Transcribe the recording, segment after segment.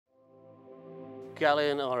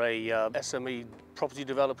Galion are a SME property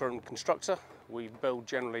developer and constructor. We build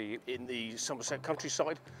generally in the Somerset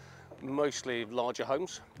countryside, mostly larger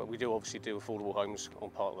homes, but we do obviously do affordable homes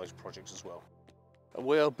on part of those projects as well.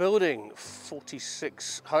 We are building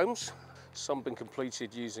 46 homes. Some have been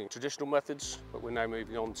completed using traditional methods, but we're now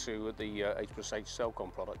moving on to the H+H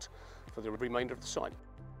Celcon product for the remainder of the site.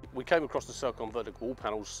 We came across the Celcon vertical wall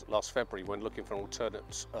panels last February when looking for an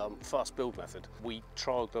alternate fast build method. We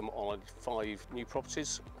trialled them on 5 new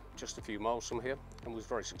properties just a few miles from here and was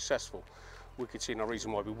very successful. We could see no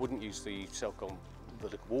reason why we wouldn't use the Celcon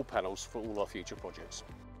vertical wall panels for all our future projects.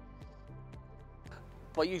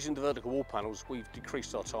 By using the vertical wall panels, we've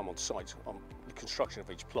decreased our time on site on the construction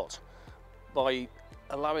of each plot by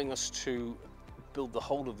allowing us to build the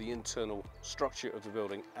whole of the internal structure of the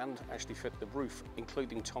building and actually fit the roof,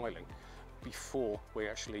 including tiling, before we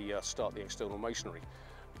actually start the external masonry.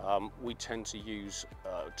 We tend to use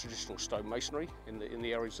traditional stone masonry in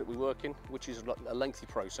the areas that we work in, which is a lengthy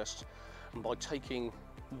process, and by taking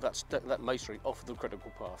that masonry off the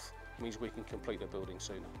critical path means we can complete the building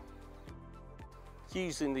sooner.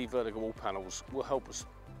 Using the vertical wall panels will help us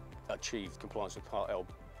achieve compliance with Part L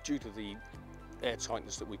due to the air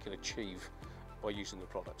tightness that we can achieve by using the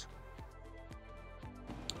product.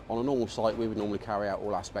 On a normal site, we would normally carry out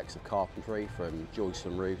all aspects of carpentry, from joists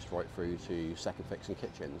and roofs right through to second fix and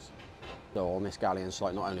kitchens. So on this Galion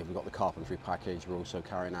site, not only have we got the carpentry package, we're also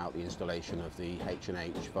carrying out the installation of the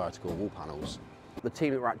H+H Vertical Wall Panels. The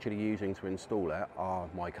team that we're actually using to install it are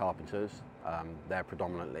my carpenters. They're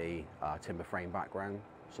predominantly timber frame background,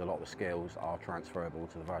 so a lot of the skills are transferable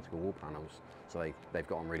to the vertical wall panels, so they've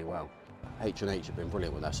got on really well. H+H have been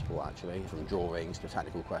brilliant with their support actually, from drawings to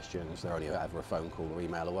technical questions. They're only ever a phone call or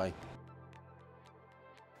email away.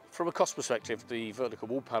 From a cost perspective, the vertical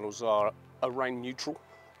wall panels are around neutral.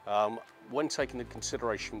 When taken into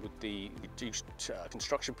consideration with the reduced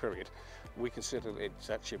construction period, we consider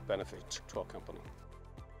it's actually a benefit to our company.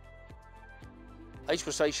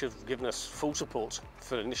 H+H have given us full support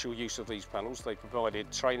for the initial use of these panels. They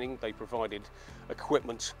provided training, they provided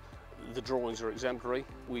equipment. The drawings are exemplary.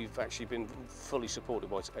 We've actually been fully supported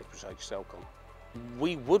by H+H Celcon.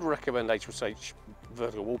 We would recommend H+H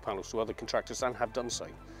vertical wall panels to other contractors and have done so.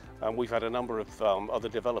 We've had a number of other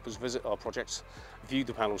developers visit our projects, view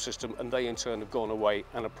the panel system, and they in turn have gone away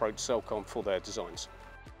and approached Celcon for their designs.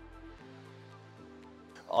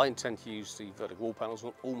 I intend to use the vertical wall panels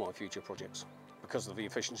on all my future projects because of the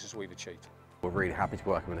efficiencies we've achieved. We're really happy to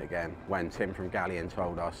work with it again. When Tim from Galion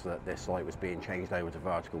told us that this site was being changed over to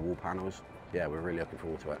vertical wall panels, yeah, we're really looking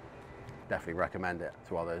forward to it. Definitely recommend it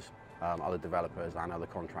to others, other developers and other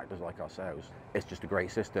contractors like ourselves. It's just a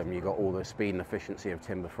great system. You've got all the speed and efficiency of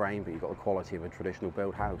timber frame, but you've got the quality of a traditional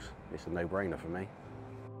build house. It's a no-brainer for me.